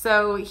yet.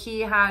 So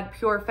he had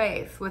pure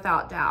faith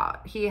without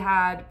doubt. He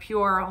had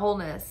pure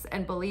wholeness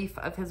and belief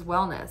of his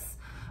wellness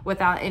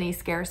without any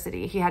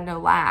scarcity. He had no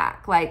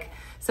lack. Like,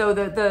 so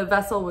the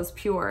vessel was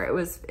pure.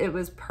 It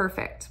was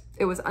perfect.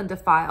 It was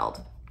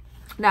undefiled.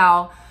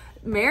 Now,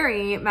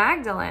 Mary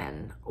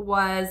Magdalene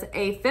was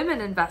a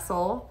feminine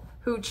vessel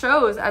who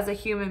chose as a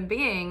human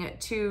being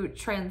to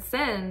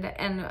transcend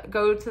and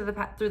go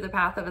to through the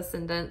path of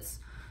ascendance,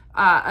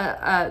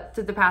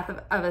 through the path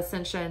of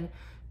ascension,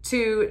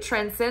 to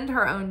transcend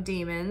her own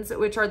demons,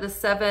 which are these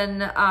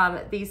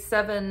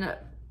seven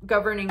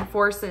governing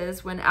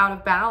forces. When out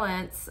of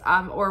balance,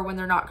 or when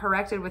they're not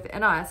corrected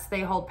within us,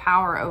 they hold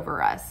power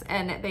over us,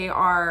 and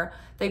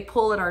they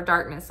pull at our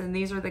darkness, and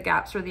these are the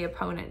gaps where the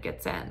opponent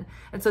gets in.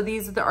 And so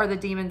these are the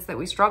demons that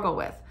we struggle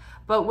with.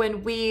 But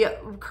when we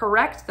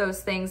correct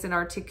those things in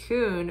our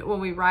tikkun, when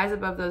we rise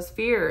above those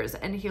fears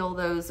and heal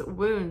those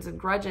wounds and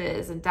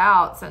grudges and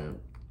doubts, and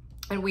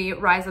we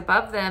rise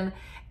above them,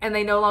 and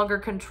they no longer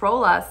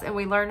control us, and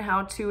we learn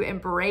how to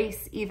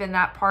embrace even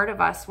that part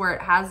of us where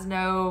it has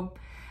no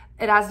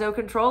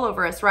control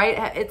over us,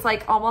 right? It's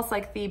like almost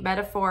like the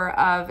metaphor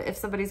of if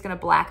somebody's going to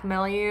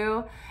blackmail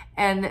you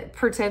and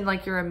pretend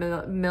like you're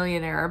a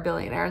millionaire or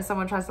billionaire, and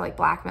someone tries to like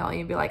blackmail you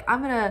and be like,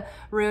 I'm going to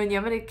ruin you,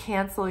 I'm going to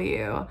cancel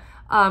you,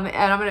 and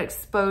I'm going to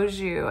expose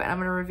you, and I'm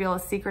going to reveal a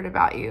secret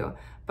about you.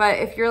 But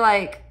if you're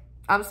like,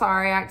 I'm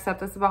sorry, I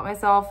accept this about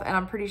myself, and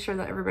I'm pretty sure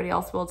that everybody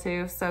else will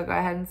too, so go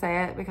ahead and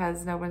say it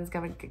because no one's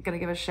gonna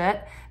give a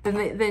shit,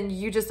 then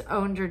you just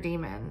owned your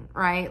demon,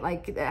 right?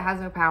 Like, it has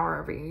no power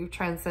over you. You've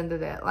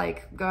transcended it.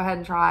 Like, go ahead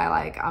and try.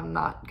 Like, I'm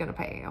not gonna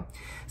pay you.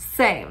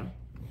 Same.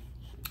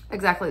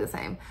 Exactly the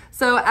same.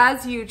 So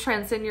as you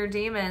transcend your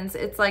demons,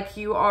 it's like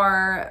you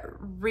are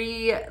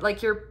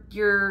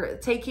you're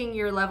taking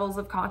your levels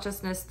of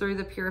consciousness through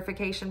the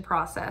purification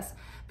process,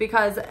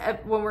 because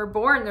when we're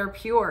born, they're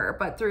pure,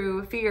 but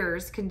through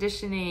fears,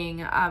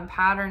 conditioning,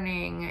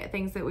 patterning,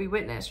 things that we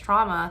witness,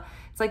 trauma,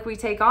 it's like we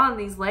take on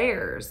these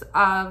layers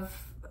of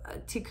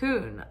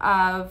tikkun,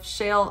 of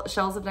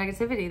shells of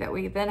negativity that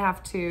we then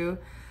have to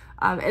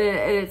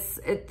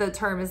the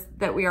term is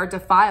that we are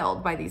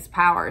defiled by these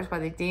powers, by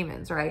the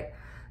demons, right?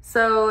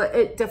 So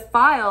it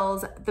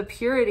defiles the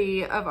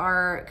purity of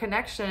our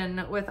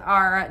connection with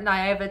our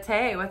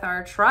naivete, with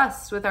our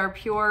trust, with our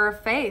pure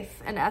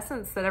faith and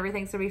essence that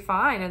everything's gonna be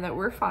fine and that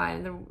we're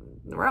fine and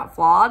we're not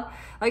flawed.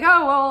 Like,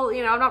 oh, well,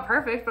 you know, I'm not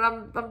perfect, but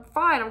I'm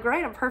fine, I'm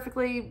great, I'm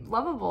perfectly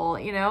lovable,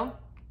 you know?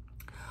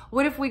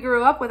 What if we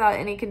grew up without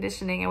any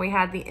conditioning and we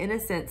had the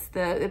innocence,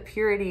 the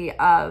purity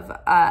of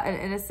an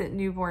innocent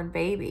newborn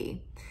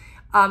baby,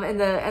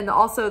 and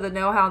also the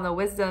know-how and the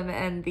wisdom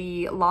and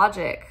the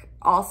logic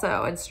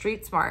also, and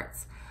street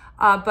smarts.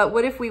 But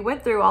what if we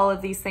went through all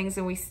of these things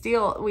and we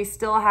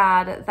still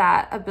had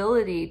that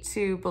ability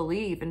to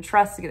believe and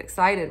trust, to get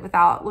excited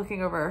without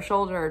looking over our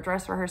shoulder or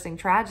dress rehearsing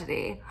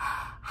tragedy?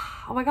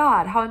 Oh my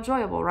God, how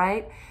enjoyable,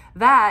 right?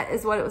 That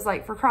is what it was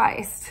like for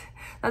Christ.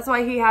 That's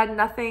why he had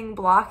nothing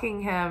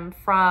blocking him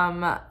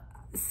from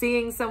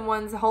seeing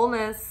someone's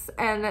wholeness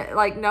and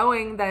like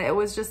knowing that it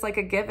was just like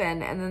a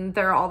given. And then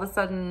they're all of a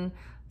sudden,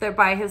 they're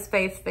by his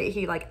faith that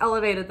he like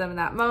elevated them in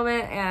that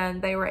moment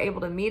and they were able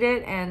to meet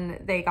it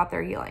and they got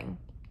their healing.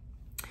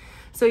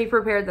 So he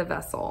prepared the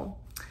vessel.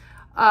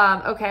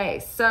 Okay,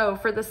 so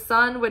for the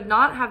Son would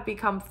not have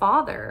become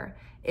Father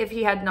if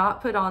he had not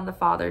put on the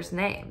Father's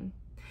name.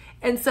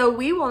 And so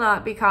we will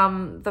not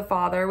become the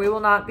Father, we will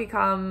not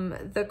become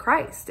the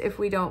Christ if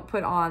we don't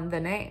put on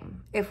the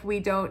name, if we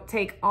don't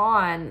take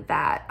on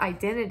that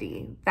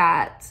identity,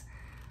 that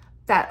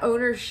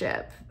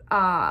ownership,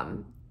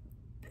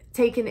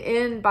 taken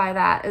in by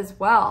that as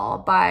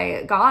well,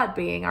 by God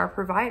being our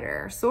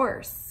provider,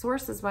 source.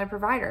 Source is my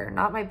provider,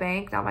 not my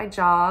bank, not my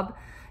job,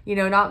 you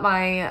know, not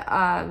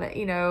my,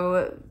 you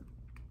know,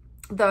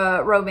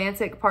 the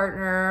romantic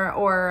partner,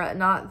 or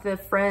not the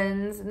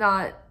friends,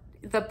 not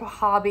the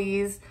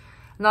hobbies,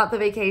 not the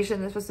vacation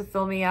that's supposed to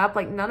fill me up,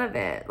 like none of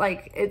it.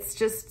 Like it's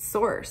just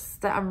source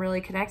that I'm really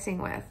connecting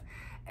with.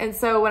 And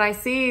so when I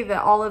see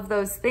that all of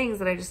those things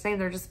that I just named,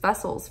 they're just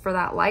vessels for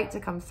that light to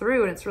come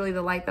through, and it's really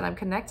the light that I'm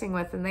connecting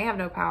with, and they have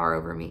no power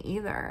over me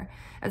either.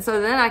 And so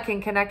then I can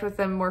connect with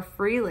them more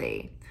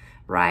freely,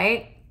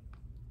 right?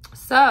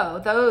 So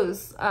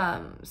those,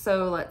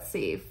 so let's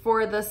see,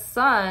 for the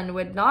Son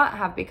would not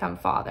have become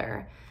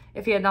Father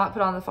if he had not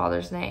put on the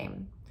Father's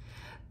name.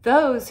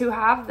 Those who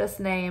have this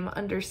name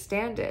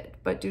understand it,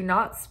 but do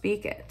not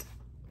speak it.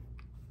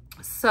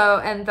 So,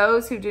 and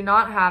those who do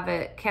not have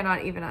it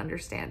cannot even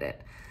understand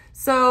it.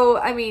 So,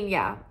 I mean,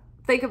 yeah,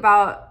 think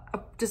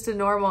about just a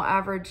normal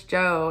average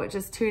Joe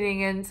just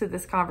tuning into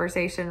this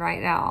conversation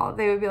right now.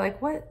 They would be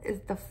like, what is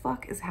the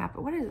fuck is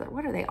happening?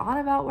 What are they on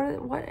about?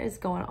 What is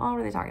going on?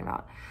 What are they talking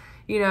about?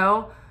 You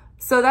know?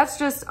 So that's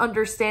just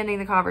understanding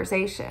the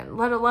conversation,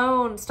 let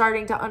alone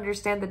starting to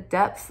understand the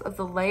depth of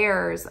the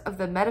layers of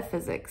the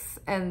metaphysics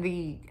and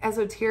the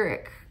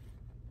esoteric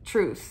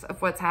truth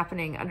of what's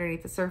happening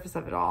underneath the surface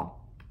of it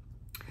all.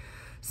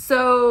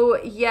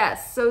 So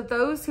yes, so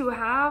those who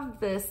have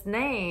this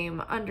name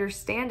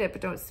understand it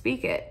but don't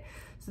speak it.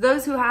 So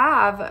those who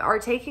are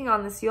taking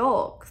on this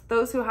yoke,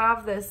 those who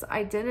have this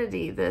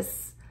identity,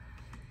 this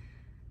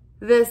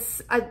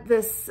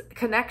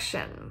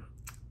connection,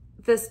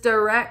 this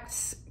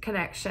direct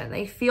connection,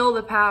 they feel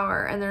the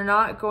power and they're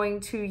not going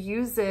to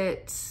use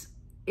it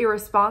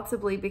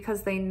irresponsibly,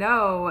 because they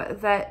know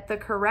that the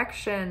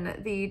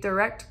correction, the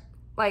direct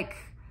like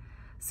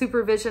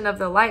supervision of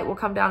the light will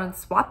come down and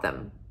swat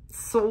them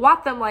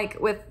like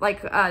with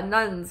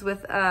nuns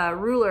with a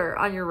ruler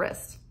on your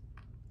wrist.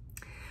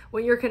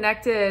 When you're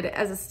connected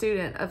as a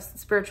student of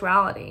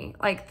spirituality,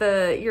 like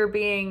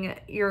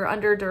you're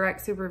under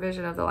direct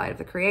supervision of the light of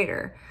the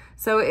Creator.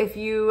 So if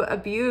you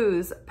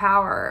abuse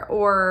power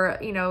or,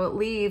 you know,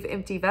 leave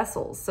empty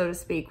vessels, so to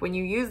speak, when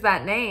you use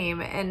that name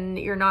and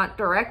you're not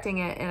directing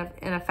it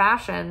in a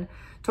fashion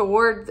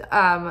toward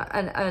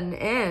an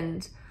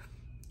end,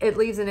 it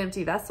leaves an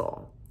empty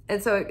vessel.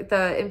 And so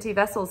the empty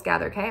vessels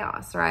gather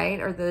chaos, right?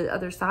 Or the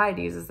other side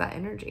uses that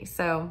energy.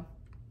 So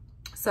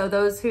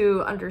those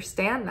who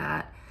understand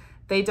that,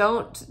 they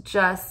don't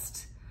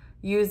just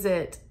use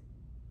it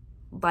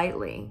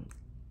lightly.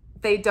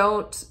 They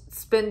don't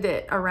spend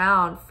it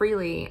around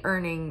freely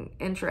earning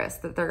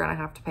interest that they're going to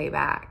have to pay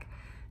back.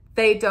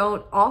 They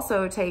don't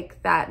also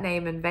take that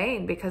name in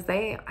vain, because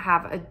they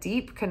have a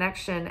deep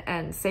connection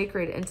and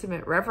sacred,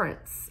 intimate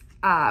reverence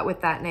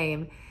with that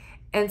name.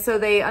 And so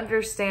they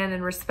understand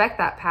and respect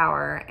that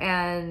power,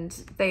 and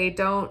they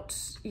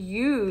don't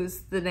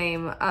use the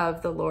name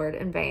of the Lord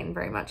in vain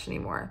very much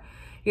anymore.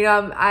 You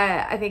know,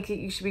 I think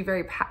you should be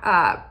very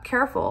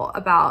careful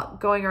about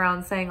going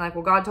around saying like,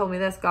 well, God told me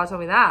this, God told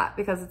me that,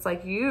 because it's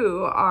like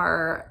you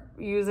are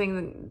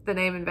using the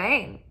name in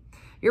vain.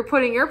 you're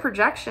putting your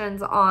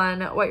projections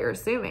on what you're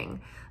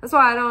assuming. That's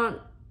why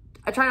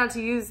I try not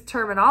to use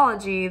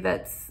terminology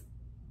that's,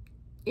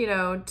 you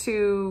know,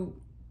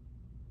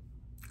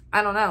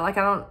 I don't know, like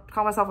I don't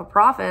call myself a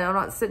prophet. I'm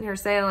not sitting here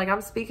saying like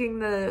I'm speaking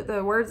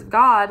the words of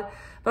God,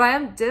 but I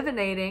am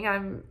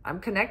divinating. I'm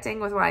connecting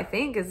with what I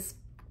think is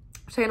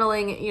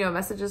channeling, you know,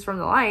 messages from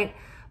the light.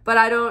 But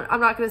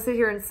I'm not going to sit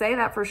here and say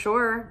that for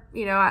sure.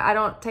 You know, I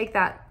don't take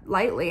that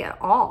lightly at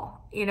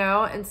all, you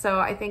know? And so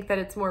I think that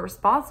it's more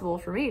responsible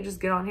for me to just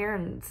get on here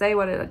and say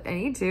what I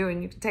need to,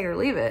 and you can take or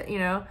leave it, you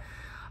know?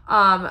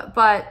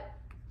 But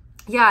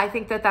yeah, I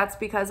think that that's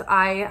because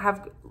I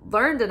have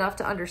learned enough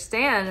to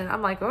understand, and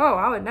I'm like, oh,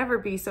 I would never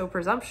be so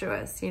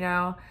presumptuous, you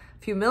know,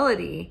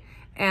 humility.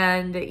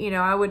 And, you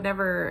know, I would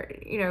never,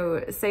 you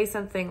know, say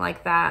something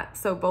like that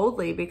so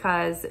boldly,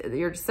 because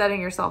you're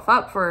setting yourself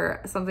up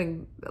for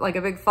something like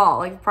a big fall,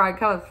 like pride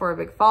cometh for a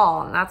big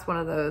fall. And that's one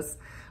of those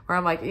where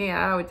I'm like, yeah,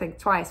 I would think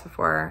twice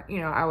before, you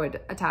know, I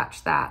would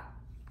attach that,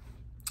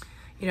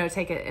 you know,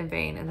 take it in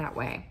vain in that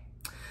way.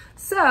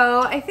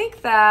 So I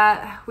think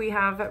that we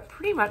have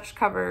pretty much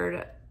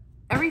covered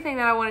everything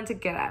that I wanted to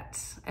get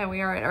at. And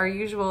we are at our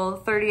usual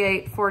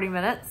 40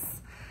 minutes.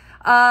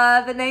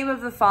 The name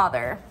of the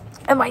Father.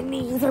 And my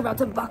knees are about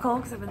to buckle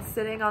because I've been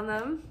sitting on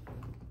them.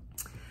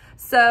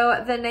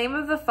 So the name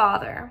of the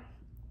Father.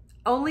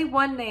 Only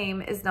one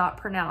name is not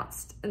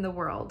pronounced in the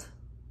world.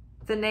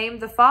 The name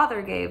the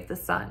Father gave the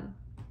Son.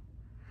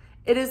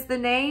 It is the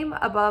name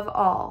above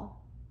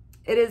all.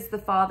 It is the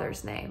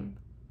Father's name.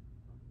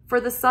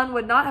 For the Son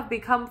would not have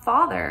become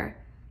Father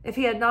if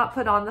he had not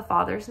put on the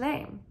Father's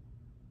name.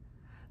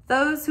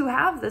 Those who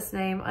have this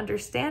name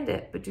understand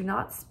it, but do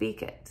not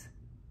speak it.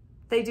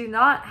 They do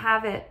not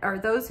have it, or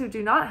those who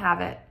do not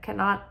have it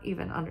cannot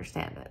even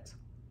understand it.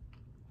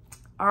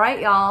 All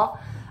right, y'all.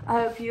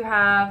 I hope you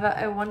have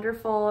a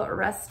wonderful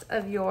rest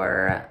of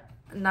your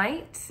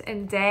night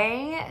and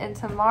day and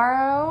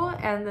tomorrow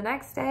and the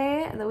next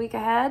day and the week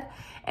ahead.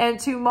 And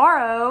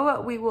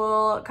tomorrow we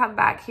will come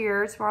back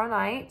here tomorrow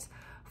night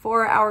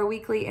for our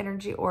weekly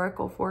energy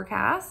oracle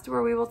forecast,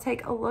 where we will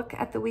take a look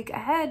at the week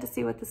ahead to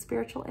see what the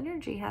spiritual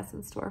energy has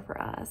in store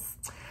for us.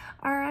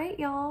 All right,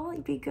 y'all,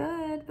 be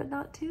good, but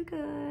not too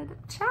good.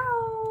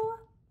 Ciao.